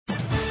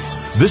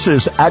This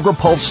is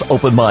AgriPulse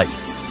Open Mic.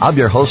 I'm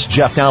your host,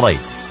 Jeff Nally.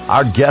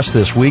 Our guest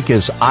this week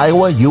is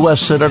Iowa U.S.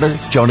 Senator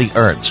Joni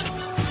Ernst.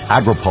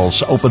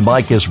 AgriPulse Open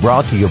Mic is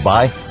brought to you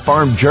by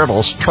Farm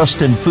Journal's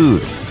Trust in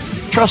Food.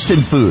 Trust in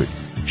Food,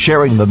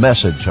 sharing the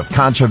message of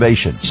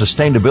conservation,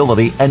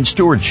 sustainability, and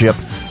stewardship,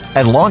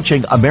 and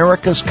launching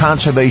America's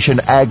Conservation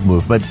Ag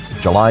Movement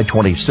July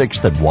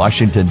 26th in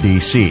Washington,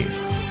 D.C.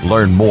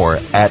 Learn more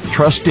at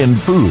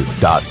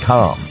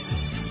trustinfood.com.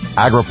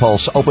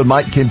 AgriPulse Open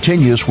Mic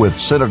continues with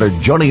Senator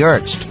Joni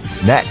Ernst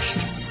next.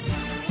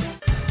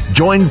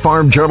 Join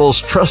Farm Journal's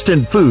Trust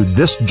in Food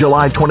this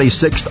July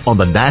 26th on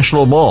the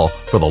National Mall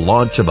for the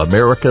launch of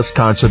America's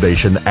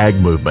Conservation Ag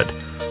Movement.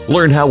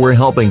 Learn how we're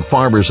helping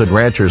farmers and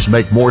ranchers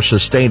make more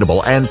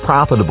sustainable and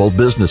profitable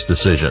business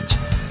decisions.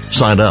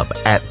 Sign up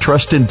at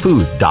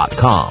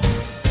trustinfood.com.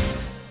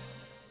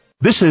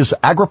 This is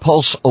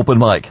AgriPulse Open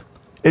Mic.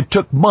 It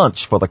took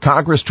months for the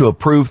Congress to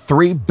approve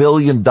 $3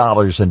 billion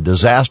in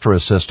disaster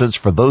assistance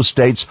for those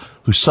states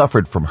who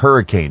suffered from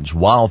hurricanes,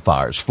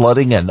 wildfires,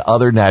 flooding, and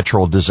other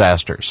natural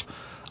disasters.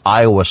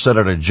 Iowa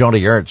Senator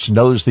Joni Ernst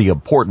knows the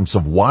importance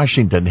of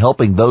Washington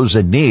helping those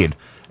in need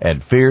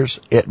and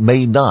fears it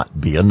may not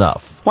be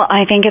enough. Well,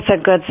 I think it's a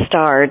good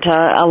start.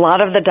 A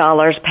lot of the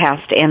dollars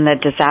passed in the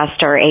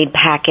disaster aid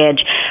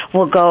package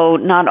will go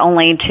not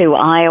only to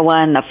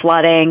Iowa and the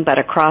flooding, but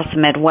across the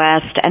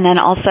Midwest, and then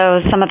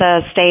also some of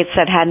the states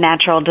that had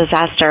natural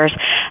disasters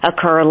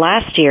occur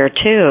last year,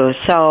 too.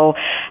 So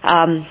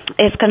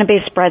it's going to be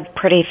spread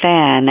pretty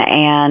thin,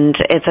 and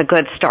it's a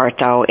good start,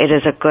 though. It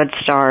is a good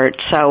start.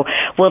 So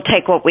we'll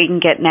take what we can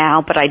get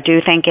now, but I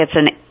do think it's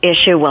an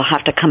issue we'll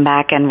have to come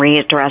back and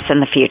readdress in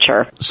the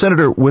future.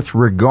 Senator, with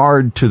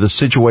regard to the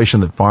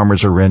situation that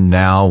farmers are in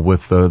now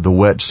with the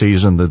wet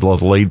season, the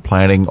delayed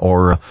planting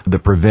or the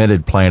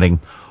prevented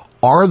planting,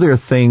 are there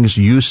things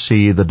you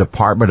see the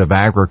Department of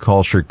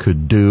Agriculture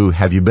could do?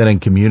 Have you been in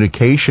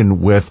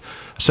communication with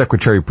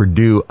Secretary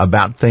Perdue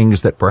about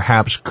things that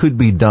perhaps could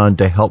be done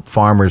to help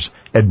farmers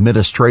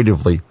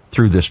administratively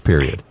through this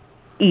period?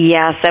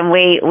 Yes, and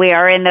we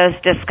are in those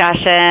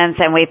discussions,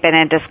 and we've been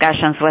in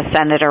discussions with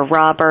Senator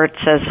Roberts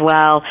as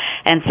well.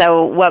 And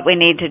so what we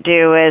need to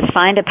do is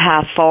find a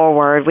path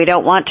forward. We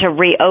don't want to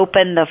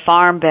reopen the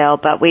Farm Bill,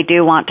 but we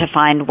do want to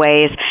find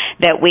ways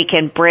that we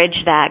can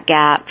bridge that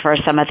gap for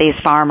some of these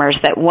farmers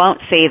that won't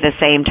see the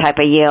same type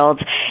of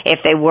yields.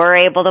 If they were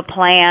able to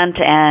plant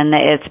and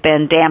it's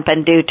been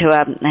dampened due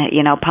to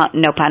no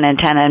pun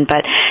intended,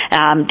 but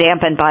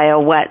dampened by a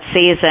wet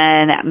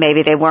season,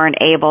 maybe they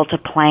weren't able to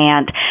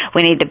plant.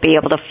 We need to be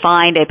able to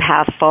find a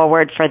path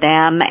forward for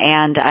them,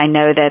 and I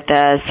know that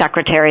the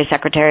Secretary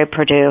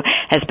Perdue,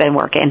 has been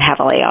working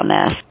heavily on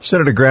this.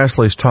 Senator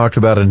Grassley's talked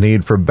about a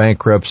need for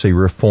bankruptcy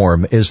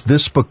reform. Is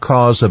this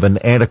because of an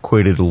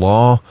antiquated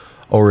law,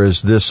 or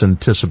is this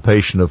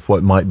anticipation of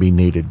what might be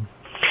needed?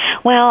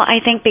 Well, I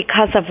think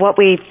because of what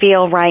we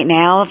feel right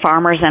now,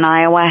 farmers in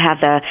Iowa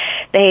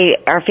they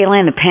are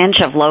feeling the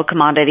pinch of low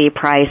commodity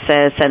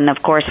prices, and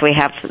of course we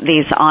have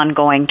these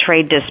ongoing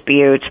trade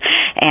disputes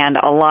and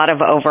a lot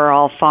of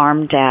overall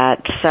farm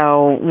debt.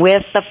 So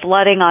with the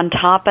flooding on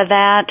top of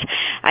that,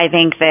 I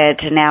think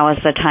that now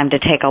is the time to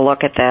take a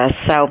look at this.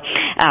 So,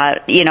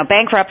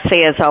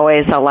 bankruptcy is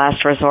always a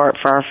last resort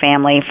for our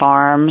family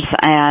farms,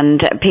 and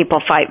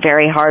people fight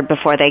very hard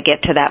before they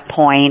get to that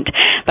point.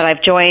 But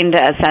I've joined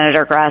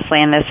Senator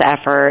Grassley in this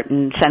effort,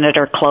 and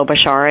Senator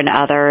Klobuchar and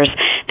others.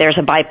 There's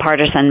a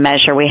bipartisan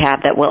measure we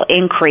have that will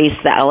increase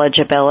the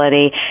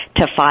eligibility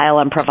to file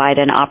and provide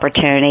an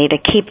opportunity to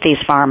keep these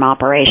farm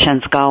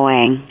operations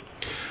going.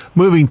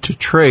 Moving to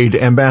trade,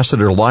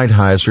 Ambassador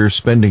Lighthizer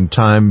spending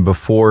time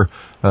before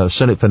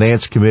Senate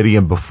Finance Committee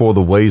and before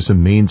the Ways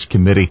and Means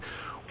Committee.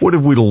 What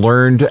have we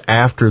learned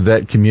after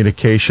that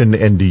communication,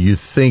 and do you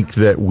think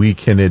that we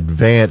can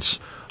advance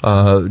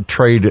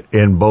trade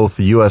in both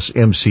the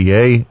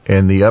USMCA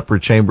and the upper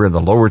chamber and the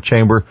lower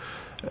chamber?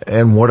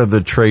 And what of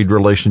the trade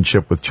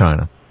relationship with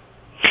China?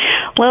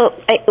 Well,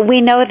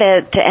 we know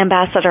that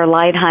Ambassador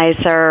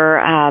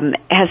Lighthizer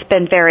has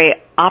been very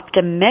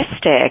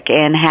optimistic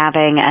in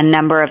having a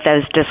number of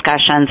those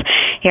discussions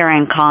here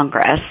in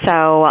Congress.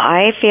 So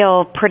I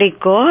feel pretty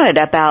good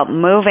about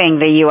moving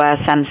the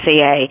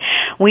USMCA.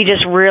 We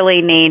just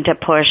really need to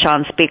push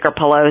on Speaker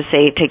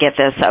Pelosi to get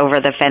this over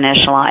the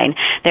finish line.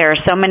 There are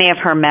so many of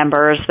her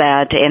members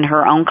that in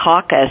her own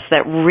caucus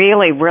that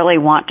really, really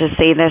want to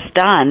see this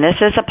done.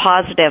 This is a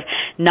positive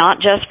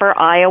not just for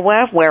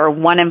Iowa, where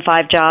 1 in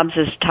 5 jobs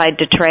is tied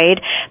to trade,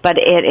 but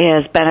it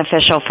is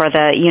beneficial for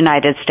the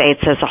United States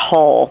as a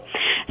whole.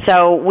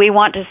 So we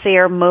want to see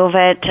her move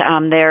it.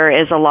 There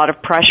is a lot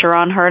of pressure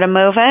on her to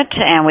move it,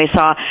 and we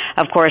saw,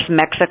 of course,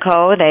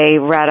 Mexico. They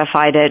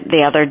ratified it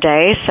the other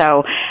day.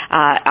 So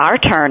our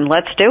turn.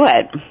 Let's do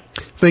it.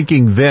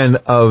 Thinking then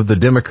of the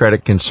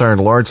Democratic concern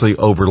largely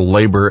over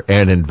labor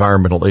and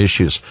environmental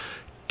issues,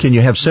 can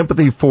you have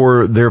sympathy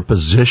for their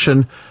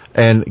position,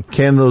 and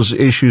can those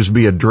issues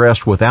be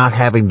addressed without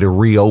having to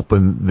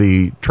reopen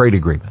the trade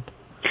agreement?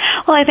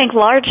 Well, I think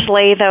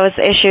largely those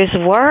issues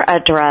were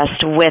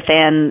addressed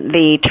within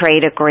the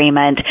trade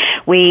agreement.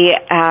 We,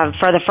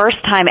 for the first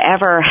time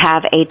ever,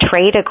 have a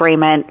trade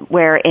agreement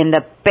where in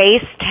the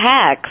base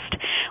text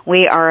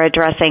we are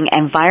addressing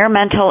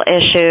environmental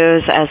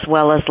issues as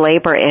well as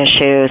labor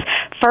issues.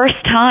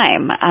 First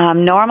time.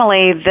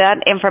 Normally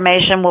that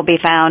information will be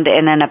found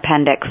in an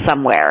appendix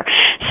somewhere.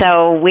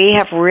 So we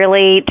have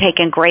really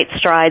taken great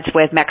strides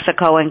with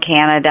Mexico and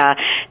Canada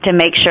to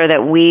make sure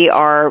that we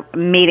are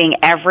meeting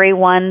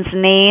everyone's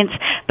needs,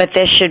 but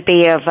this should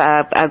be of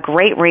a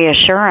great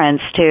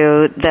reassurance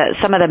to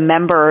some of the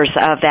members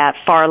of that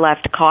far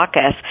left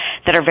caucus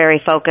that are very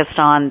focused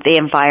on the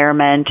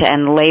environment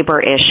and labor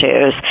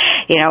issues.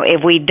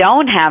 If we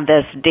don't have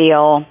this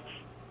deal,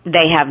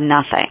 they have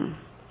nothing.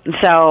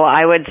 So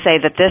I would say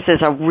that this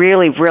is a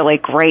really, really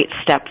great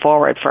step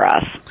forward for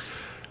us.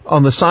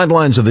 On the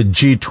sidelines of the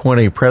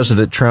G20,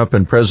 President Trump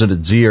and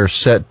President Xi are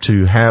set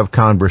to have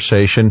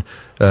conversation.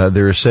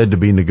 There is said to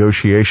be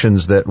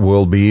negotiations that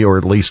will be, or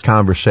at least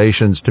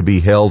conversations to be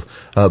held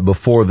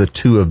before the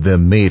two of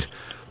them meet.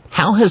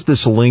 How has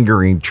this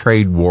lingering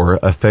trade war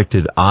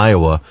affected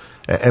Iowa,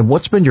 and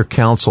what's been your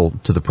counsel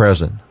to the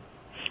president?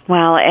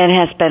 Well, it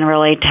has been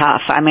really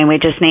tough. We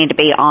just need to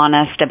be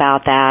honest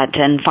about that,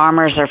 and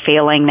farmers are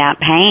feeling that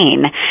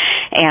pain.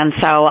 And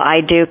so I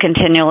do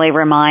continually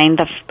remind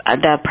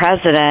the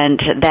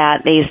president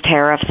that these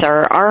tariffs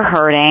are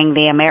hurting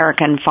the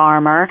American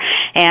farmer.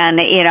 And,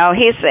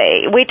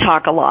 we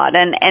talk a lot,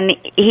 and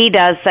he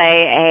does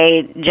say,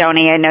 hey,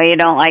 Joni, I know you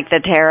don't like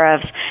the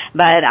tariffs,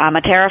 but I'm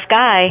a tariff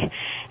guy.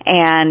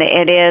 And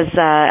it is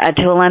a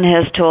tool in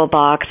his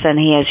toolbox, and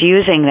he is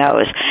using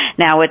those.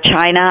 Now, with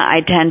China, I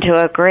tend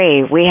to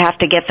agree. We have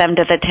to get them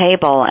to the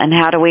table, and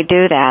how do we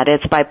do that?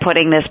 It's by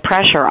putting this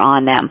pressure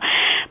on them.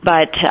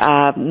 But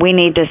we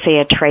need to see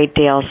a trade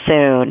deal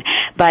soon.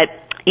 But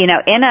in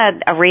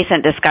a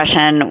recent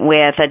discussion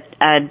with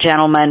a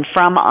gentleman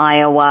from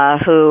Iowa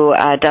who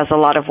does a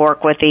lot of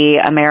work with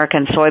the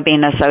American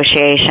Soybean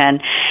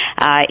Association,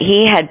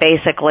 he had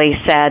basically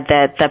said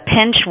that the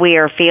pinch we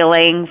are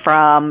feeling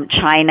from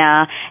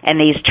China and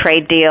these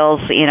trade deals,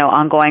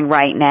 ongoing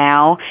right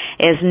now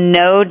is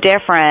no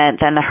different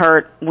than the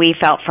hurt we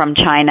felt from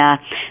China,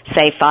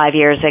 say 5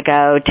 years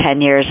ago,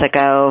 10 years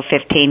ago,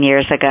 15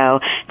 years ago.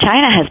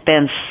 China has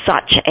been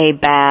such a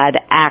bad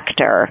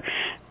actor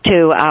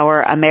to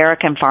our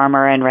American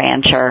farmer and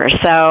rancher.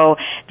 So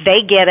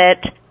they get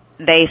it.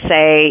 They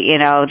say,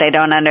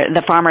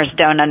 the farmers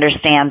don't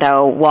understand,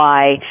 though,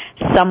 why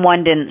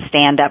someone didn't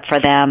stand up for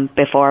them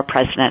before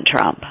President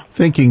Trump.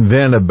 Thinking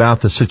then about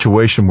the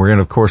situation we're in,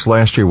 of course,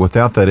 last year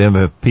without that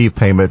MFP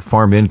payment,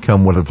 farm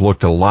income would have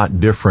looked a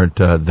lot different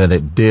than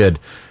it did.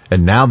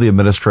 And now the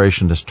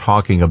administration is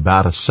talking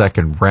about a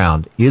second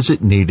round. Is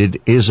it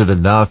needed? Is it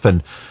enough?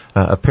 And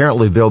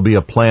apparently there'll be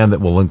a plan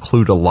that will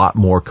include a lot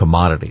more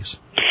commodities.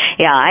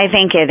 Yeah, I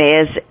think it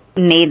is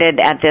needed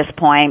at this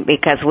point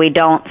because we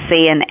don't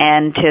see an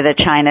end to the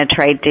China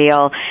trade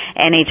deal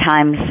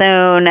anytime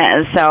soon.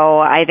 So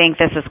I think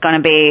this is going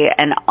to be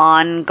an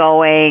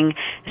ongoing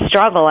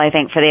struggle, I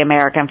think, for the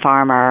American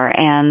farmer.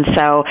 And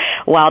so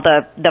while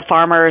the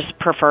farmers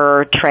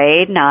prefer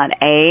trade,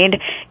 not aid,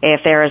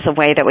 if there is a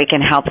way that we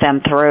can help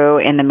them through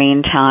in the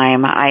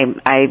meantime,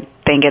 I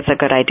think it's a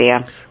good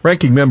idea.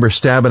 Ranking Member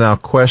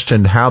Stabenow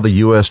questioned how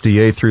the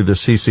USDA through the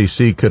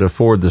CCC could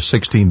afford the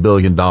 $16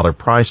 billion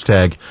price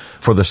tag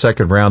for the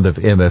second round of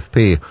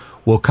MFP.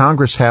 Will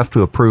Congress have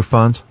to approve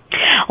funds?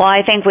 Well,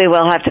 I think we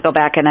will have to go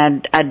back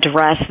and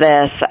address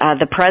this.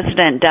 The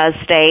president does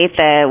state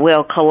that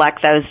we'll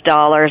collect those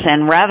dollars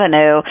in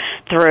revenue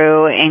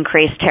through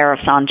increased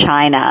tariffs on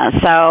China.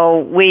 So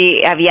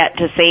we have yet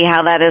to see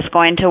how that is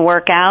going to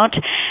work out.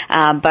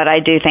 But I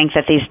do think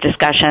that these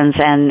discussions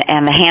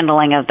and the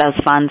handling of those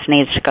funds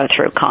needs to go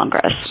through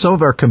Congress. Some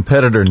of our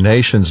competitor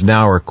nations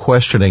now are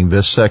questioning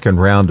this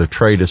second round of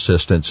trade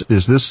assistance.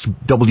 Is this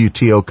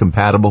WTO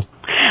compatible?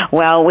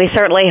 Well, we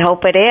certainly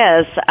hope it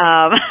is.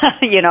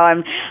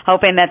 I'm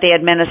hoping that the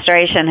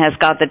administration has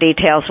got the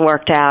details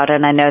worked out,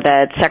 and I know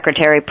that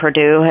Secretary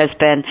Perdue has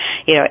been,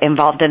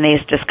 involved in these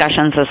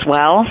discussions as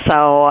well.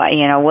 So,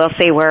 we'll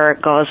see where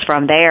it goes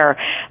from there.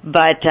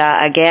 But,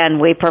 again,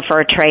 we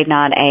prefer trade,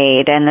 not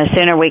aid, and the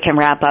sooner we can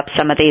wrap up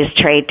some of these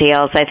trade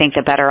deals, I think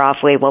the better off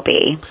we will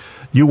be.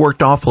 You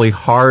worked awfully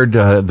hard.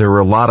 There were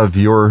a lot of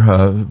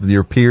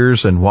your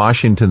peers in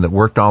Washington that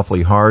worked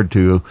awfully hard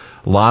to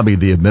lobby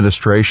the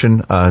administration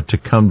to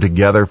come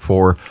together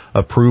for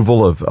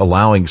approval of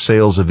allowing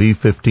sales of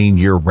E15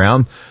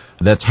 year-round.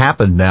 That's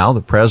happened now.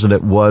 The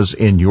president was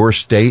in your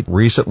state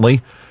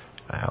recently.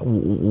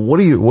 What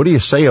do you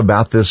say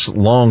about this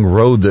long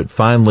road that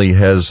finally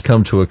has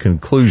come to a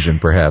conclusion,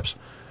 perhaps?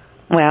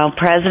 Well,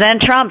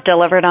 President Trump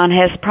delivered on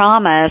his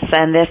promise,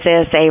 and this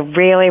is a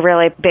really,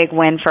 really big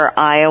win for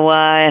Iowa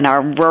and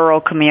our rural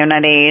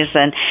communities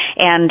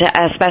and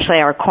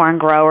especially our corn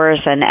growers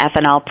and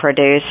ethanol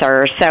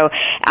producers. So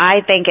I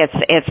think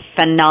it's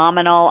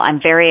phenomenal.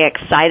 I'm very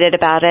excited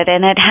about it,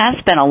 and it has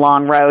been a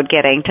long road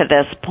getting to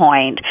this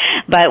point.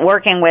 But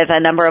working with a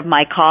number of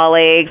my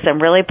colleagues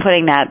and really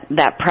putting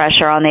that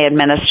pressure on the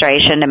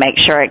administration to make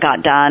sure it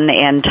got done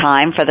in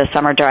time for the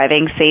summer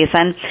driving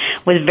season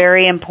was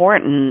very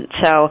important.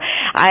 So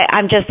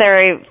I'm just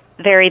very,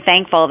 very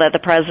thankful that the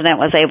president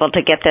was able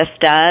to get this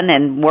done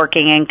and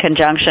working in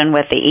conjunction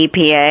with the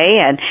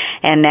EPA,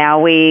 and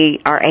now we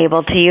are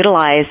able to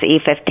utilize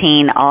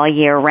E15 all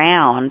year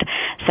round.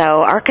 So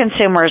our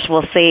consumers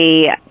will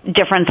see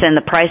difference in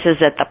the prices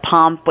at the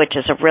pump, which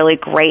is a really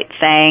great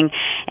thing.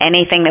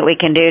 Anything that we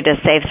can do to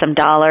save some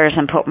dollars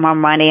and put more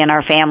money in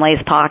our families'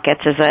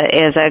 pockets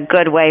is a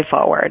good way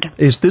forward.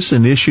 Is this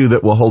an issue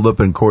that will hold up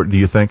in court, do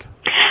you think?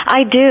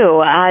 I do.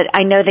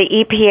 I know the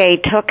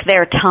EPA took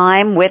their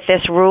time with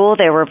this rule.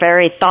 They were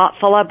very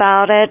thoughtful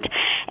about it,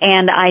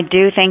 and I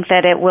do think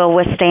that it will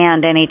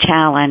withstand any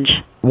challenge.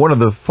 One of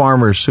the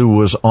farmers who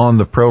was on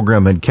the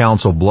program in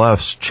Council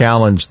Bluffs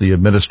challenged the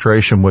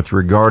administration with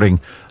regarding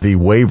the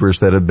waivers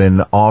that have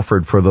been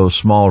offered for those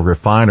small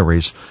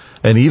refineries.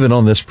 And even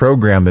on this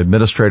program,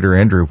 Administrator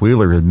Andrew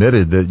Wheeler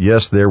admitted that,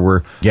 yes, there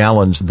were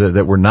gallons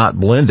that were not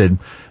blended.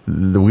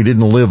 We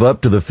didn't live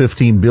up to the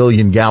 15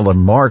 billion gallon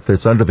mark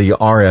that's under the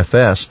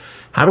RFS.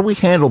 How do we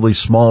handle these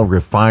small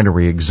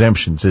refinery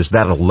exemptions? Is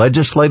that a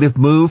legislative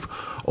move,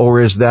 or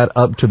is that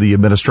up to the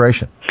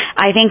administration?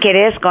 I think it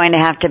is going to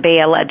have to be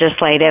a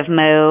legislative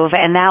move,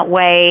 and that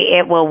way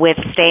it will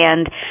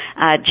withstand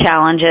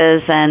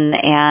challenges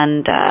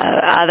and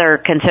other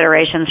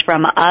considerations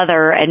from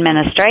other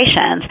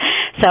administrations.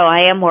 So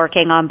I am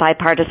working on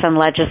bipartisan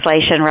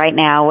legislation right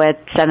now with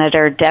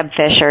Senator Deb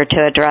Fischer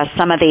to address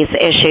some of these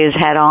issues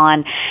head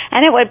on,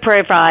 and it would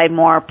provide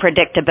more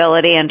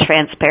predictability and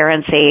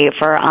transparency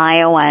for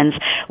Iowans.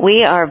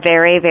 We are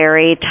very,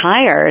 very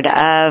tired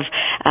of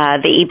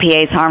the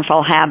EPA's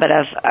harmful habit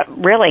of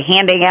really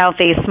handing out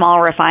these small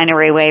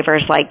refinery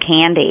waivers like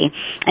candy,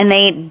 and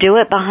they do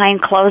it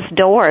behind closed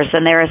doors,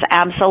 and there is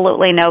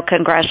absolutely no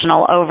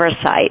congressional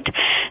oversight.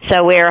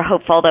 So we are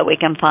hopeful that we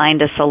can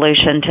find a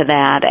solution to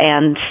that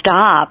and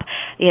stop,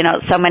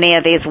 so many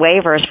of these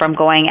waivers from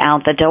going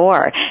out the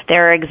door.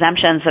 There are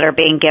exemptions that are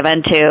being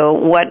given to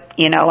what,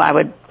 I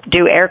would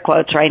do air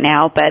quotes right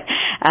now, but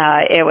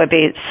it would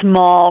be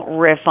small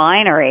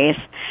refineries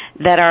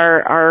that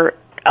are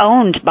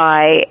owned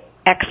by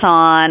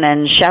Exxon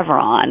and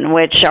Chevron,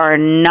 which are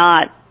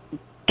not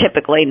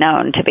typically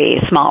known to be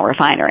small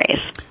refineries.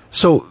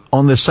 So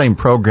on this same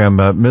program,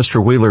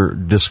 Mr. Wheeler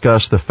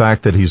discussed the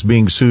fact that he's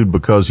being sued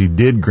because he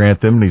did grant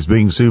them, and he's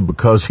being sued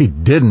because he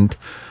didn't,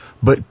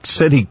 but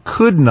said he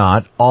could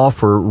not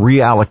offer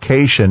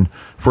reallocation,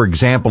 for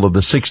example, of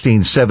the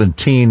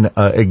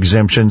 16-17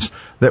 exemptions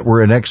that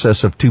were in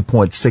excess of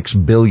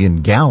 2.6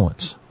 billion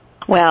gallons.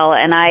 Well,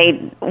 and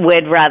I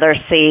would rather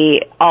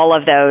see all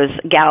of those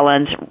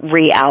gallons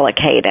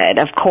reallocated.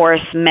 Of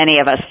course, many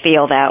of us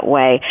feel that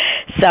way.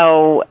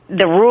 So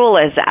the rule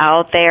is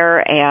out there,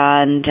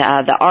 and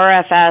the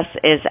RFS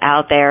is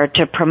out there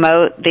to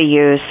promote the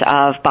use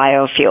of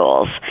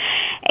biofuels.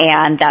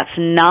 And that's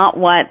not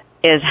what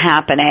is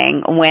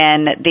happening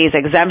when these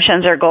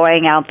exemptions are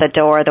going out the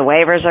door, the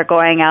waivers are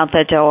going out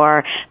the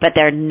door, but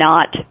they're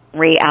not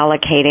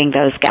reallocating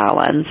those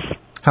gallons.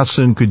 How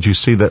soon could you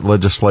see that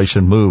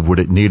legislation move? Would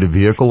it need a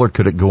vehicle, or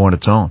could it go on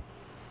its own?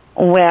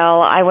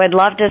 Well, I would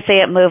love to see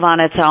it move on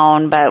its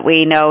own, but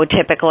we know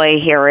typically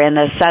here in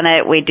the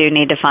Senate we do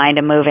need to find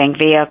a moving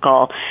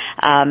vehicle.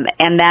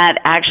 And that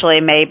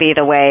actually may be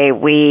the way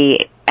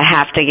we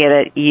have to get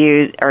it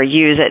use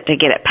it to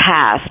get it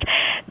passed,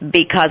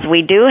 because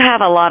we do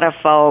have a lot of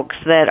folks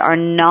that are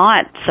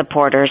not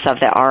supporters of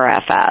the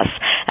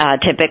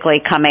RFS, typically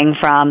coming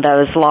from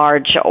those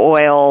large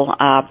oil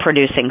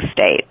producing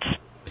states.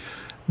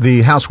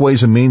 The House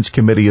Ways and Means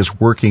Committee is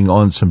working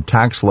on some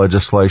tax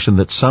legislation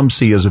that some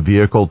see as a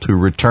vehicle to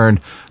return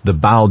the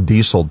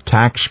biodiesel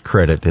tax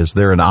credit. Is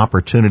there an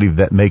opportunity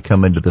that may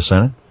come into the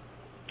Senate?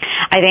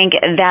 I think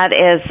that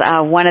is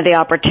one of the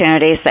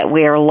opportunities that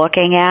we are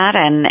looking at,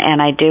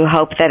 and I do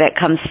hope that it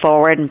comes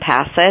forward and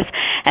passes.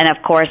 And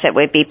of course, it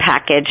would be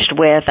packaged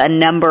with a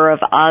number of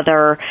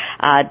other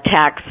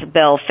tax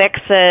bill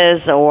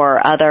fixes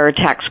or other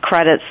tax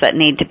credits that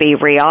need to be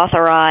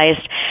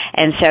reauthorized.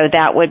 And so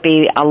that would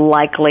be a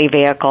likely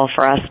vehicle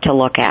for us to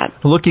look at.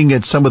 Looking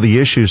at some of the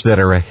issues that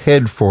are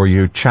ahead for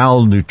you,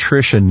 child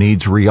nutrition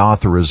needs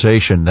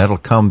reauthorization. That'll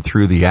come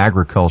through the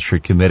Agriculture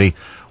Committee.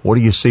 What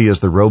do you see as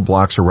the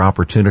roadblocks or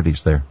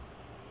opportunities there?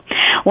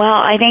 Well,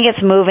 I think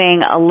it's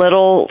moving a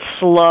little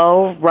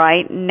slow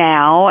right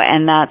now,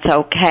 and that's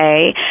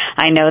okay.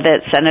 I know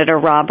that Senator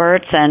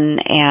Roberts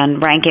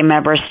and Ranking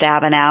Member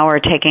Stabenow are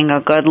taking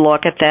a good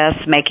look at this,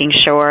 making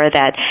sure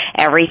that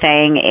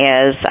everything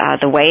is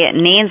the way it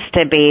needs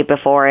to be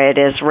before it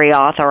is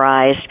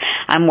reauthorized.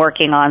 I'm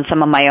working on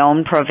some of my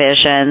own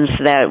provisions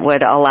that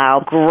would allow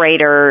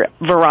greater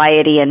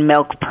variety in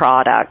milk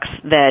products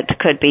that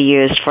could be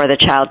used for the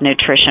child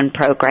nutrition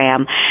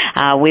program.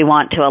 We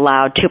want to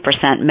allow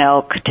 2%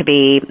 milk work to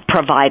be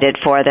provided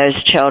for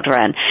those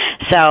children.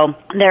 So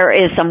there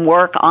is some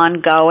work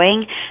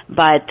ongoing,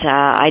 but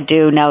I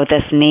do know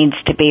this needs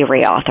to be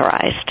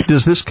reauthorized.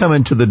 Does this come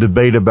into the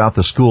debate about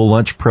the school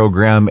lunch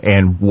program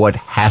and what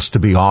has to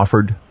be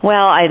offered?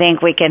 Well, I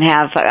think we can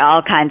have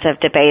all kinds of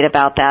debate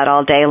about that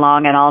all day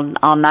long and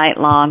all night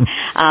long.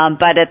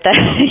 But at the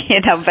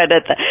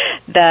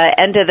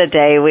end of the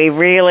day, we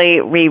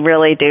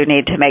really do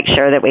need to make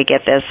sure that we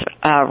get this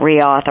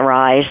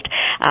reauthorized.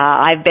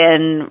 I've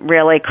been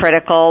really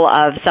critical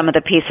of some of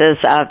the pieces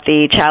of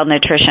the child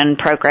nutrition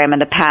program in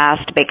the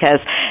past because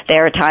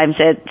there are times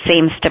it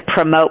seems to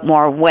promote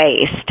more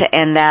waste,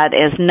 and that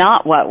is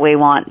not what we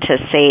want to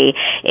see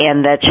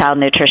in the child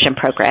nutrition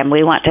program.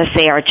 We want to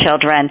see our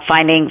children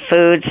finding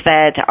foods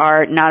that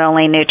are not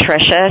only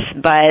nutritious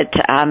but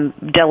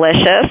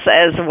delicious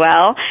as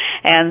well.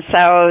 And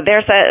so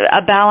there's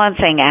a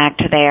balancing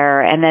act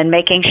there, and then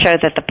making sure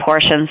that the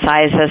portion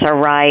sizes are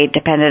right,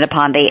 dependent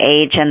upon the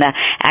age and the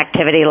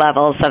activity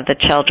levels of the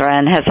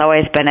children, has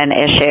always been an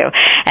issue.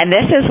 And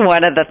this is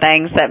one of the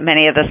things that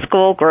many of the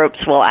school groups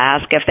will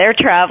ask if they're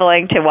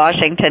traveling to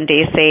Washington,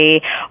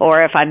 D.C.,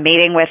 or if I'm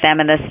meeting with them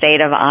in the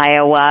state of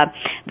Iowa.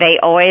 They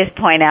always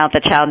point out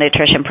the child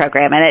nutrition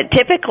program, and it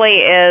typically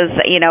is,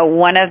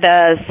 one of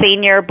the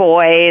senior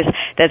boys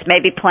that's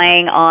maybe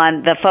playing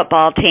on the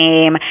football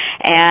team,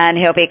 and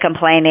he'll be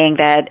complaining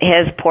that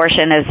his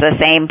portion is the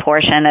same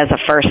portion as a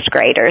first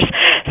grader's.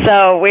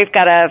 So we've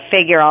got to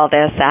figure all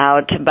this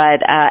out,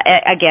 but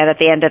again, at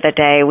the end of the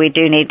day, we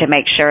do need to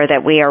make sure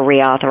that we are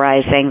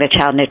reauthorizing the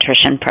child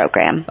nutrition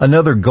program.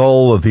 Another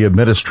goal of the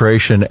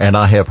administration, and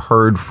I have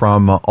heard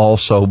from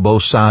also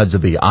both sides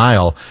of the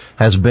aisle,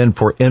 has been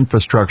for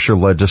infrastructure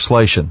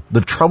legislation.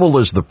 The trouble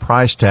is the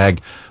price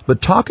tag,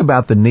 but talk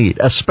about the need,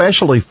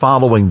 especially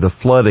following the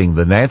flooding,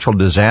 the natural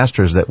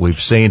disasters that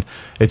we've seen.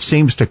 It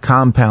seems to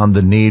compound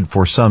the need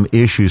for some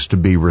issues to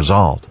be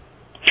resolved.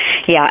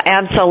 Yeah,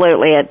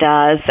 absolutely it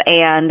does.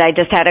 And I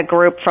just had a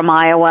group from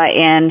Iowa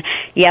in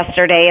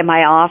yesterday in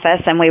my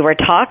office, and we were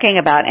talking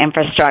about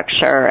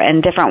infrastructure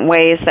and different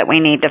ways that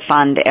we need to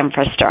fund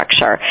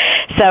infrastructure.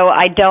 So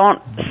I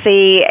don't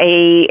see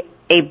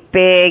a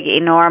big,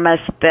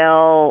 enormous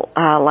bill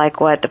like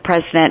what the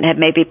president had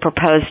maybe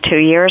proposed 2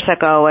 years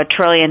ago, $1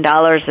 trillion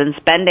in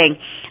spending.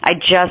 I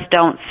just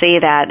don't see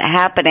that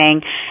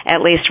happening,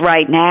 at least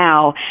right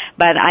now.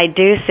 But I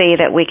do see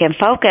that we can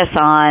focus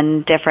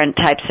on different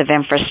types of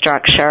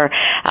infrastructure.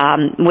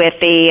 With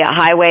the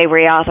highway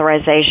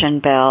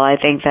reauthorization bill, I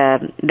think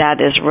that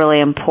is really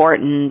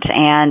important.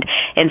 And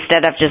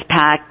instead of just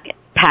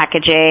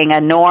packaging a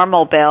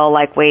normal bill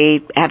like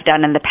we have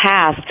done in the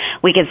past,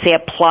 we can see a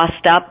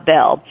plussed up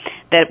bill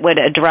that would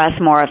address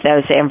more of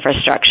those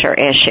infrastructure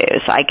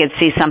issues. I could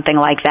see something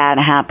like that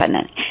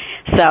happening.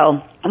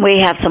 So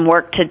we have some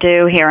work to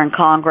do here in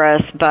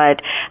Congress,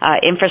 but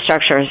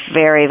infrastructure is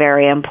very,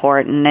 very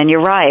important. And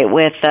you're right,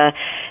 with the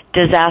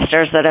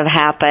disasters that have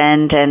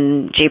happened,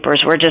 and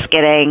jeepers, we're just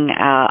getting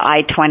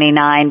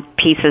I-29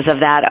 pieces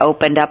of that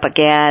opened up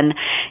again.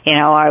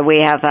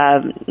 We have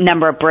a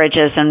number of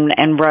bridges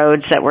and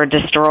roads that were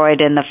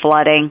destroyed in the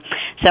flooding.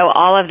 So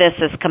all of this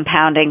is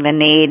compounding the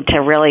need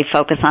to really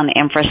focus on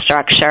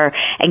infrastructure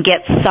and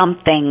get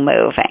something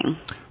moving.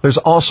 There's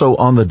also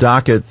on the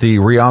docket the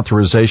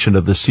reauthorization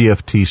of the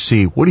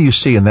CFTC. What do you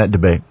see in that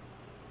debate?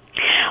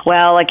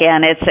 Well,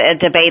 again, it's a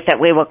debate that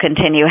we will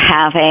continue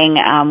having.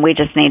 We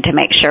just need to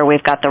make sure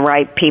we've got the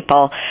right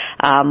people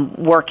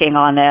working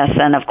on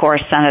this. And, of course,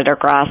 Senator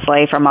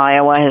Grassley from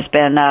Iowa has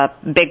been a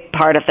big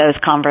part of those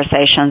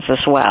conversations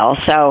as well.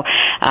 So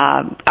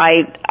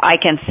I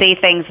can see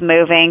things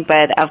moving,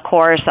 but, of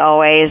course,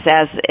 always,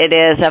 as it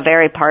is a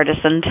very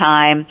partisan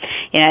time,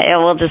 it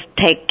will just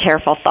take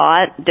careful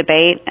thought,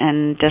 debate,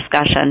 and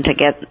discussion to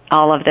get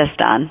all of this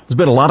done. There's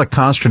been a lot of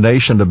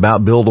consternation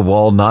about build a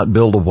wall, not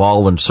build a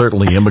wall, and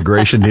certainly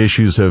immigration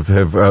issues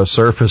have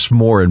surfaced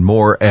more and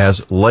more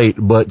as late,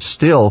 but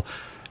still,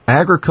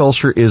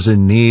 agriculture is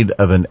in need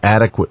of an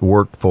adequate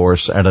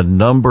workforce, and a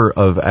number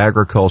of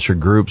agriculture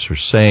groups are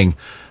saying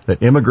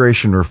that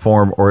immigration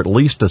reform, or at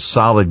least a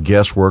solid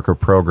guest worker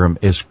program,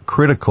 is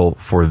critical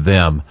for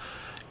them.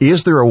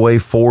 Is there a way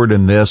forward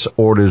in this,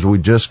 or does we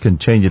just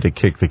continue to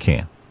kick the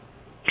can?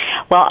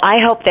 Well, I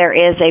hope there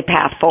is a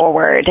path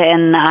forward,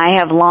 and I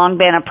have long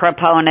been a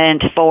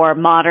proponent for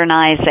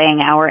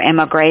modernizing our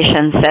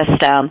immigration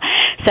system.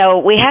 So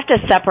we have to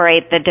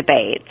separate the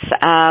debates.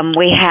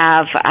 We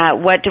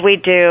have what do we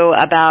do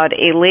about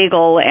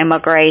illegal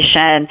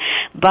immigration,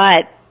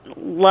 but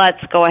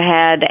let's go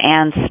ahead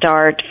and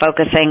start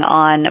focusing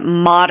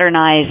on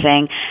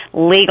modernizing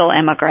legal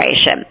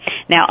immigration.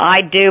 Now,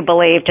 I do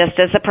believe, just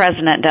as the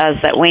president does,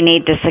 that we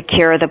need to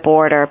secure the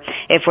border.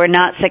 If we're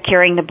not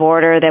securing the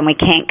border, then we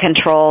can't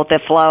control the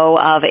flow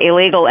of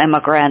illegal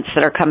immigrants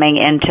that are coming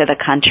into the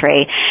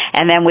country.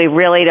 And then we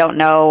really don't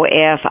know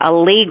if a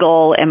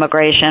legal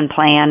immigration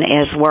plan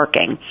is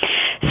working.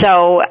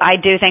 So I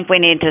do think we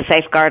need to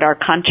safeguard our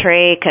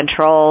country,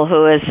 control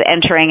who is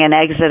entering and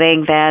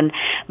exiting then,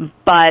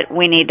 but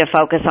we need to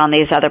focus on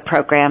these other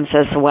programs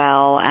as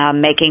well,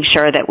 making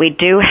sure that we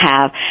do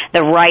have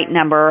the right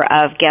number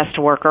of guest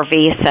worker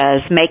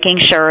visas, making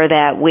sure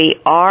that we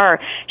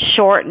are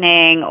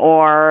shortening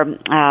or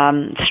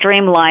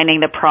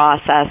streamlining the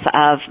process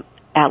of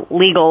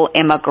legal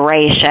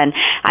immigration.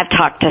 I've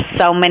talked to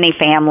so many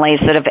families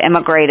that have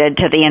immigrated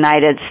to the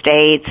United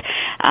States,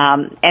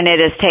 and it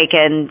has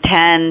taken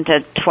 10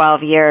 to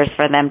 12 years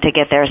for them to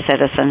get their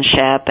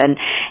citizenship, and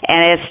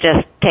it's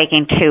just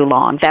taking too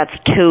long. That's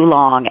too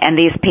long, and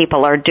these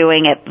people are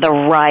doing it the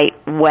right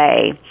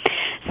way.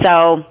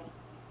 So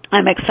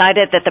I'm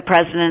excited that the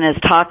president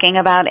is talking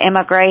about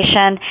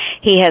immigration.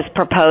 He has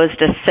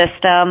proposed a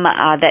system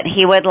that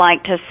he would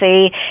like to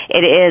see.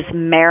 It is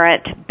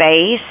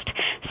merit-based.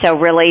 So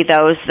really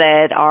those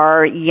that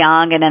are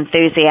young and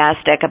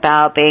enthusiastic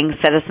about being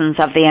citizens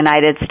of the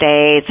United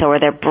States, or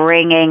they're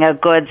bringing a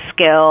good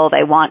skill,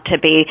 they want to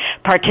be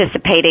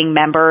participating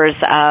members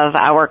of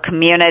our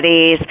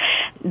communities,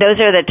 those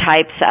are the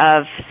types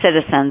of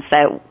citizens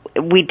that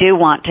we do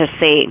want to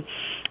see.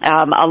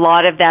 A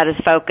lot of that is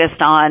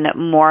focused on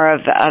more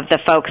of the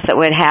folks that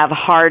would have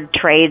hard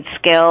trade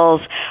skills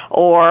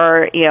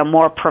or,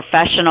 more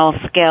professional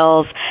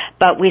skills,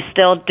 but we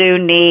still do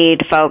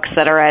need folks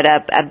that are at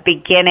a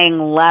beginning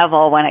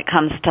level when it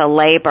comes to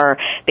labor,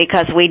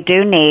 because we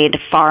do need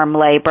farm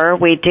labor,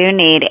 we do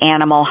need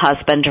animal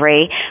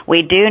husbandry,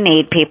 we do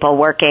need people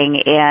working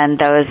in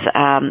those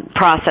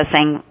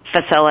processing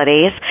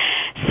facilities.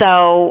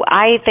 So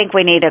I think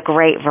we need a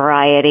great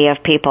variety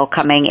of people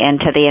coming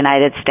into the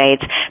United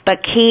States.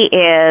 But key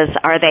is,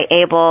 are they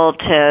able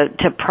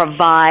to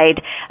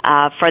provide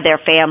for their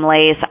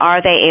families?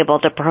 Are they able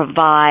to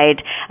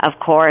provide, of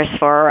course,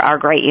 for our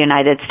great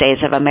United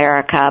States of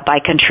America by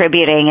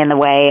contributing in the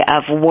way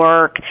of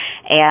work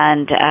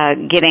and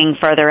getting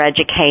further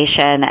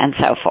education and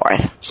so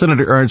forth?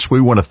 Senator Ernst,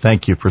 we want to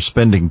thank you for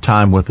spending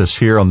time with us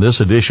here on this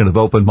edition of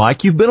Open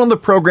Mic. You've been on the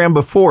program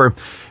before,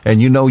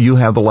 and you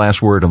have the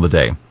last word on the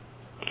day.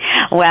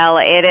 Well,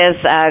 it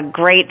is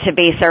great to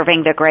be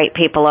serving the great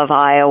people of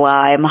Iowa.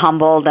 I'm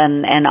humbled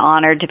and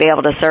honored to be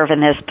able to serve in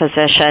this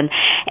position,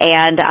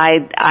 and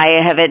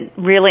I have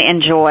really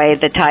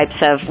enjoyed the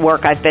types of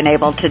work I've been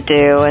able to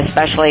do,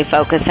 especially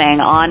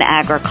focusing on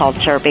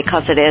agriculture,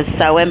 because it is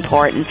so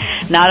important,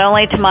 not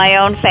only to my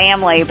own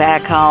family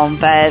back home,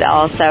 but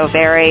also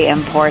very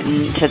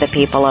important to the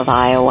people of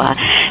Iowa.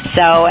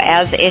 So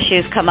as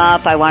issues come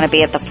up, I want to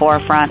be at the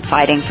forefront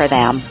fighting for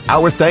them.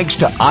 Our thanks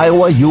to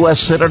Iowa U.S.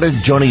 Senator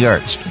Joni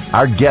Ernst,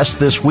 our guest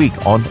this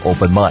week on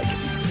Open Mic.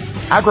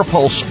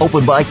 AgriPulse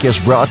Open Mic is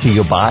brought to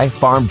you by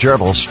Farm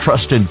Journal's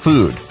Trust in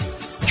Food.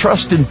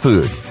 Trust in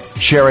Food,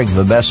 sharing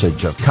the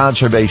message of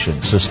conservation,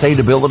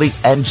 sustainability,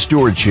 and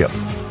stewardship.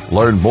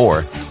 Learn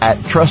more at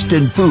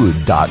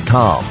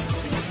trustinfood.com.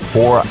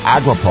 For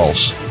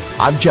AgriPulse,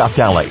 I'm Jeff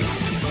Daly.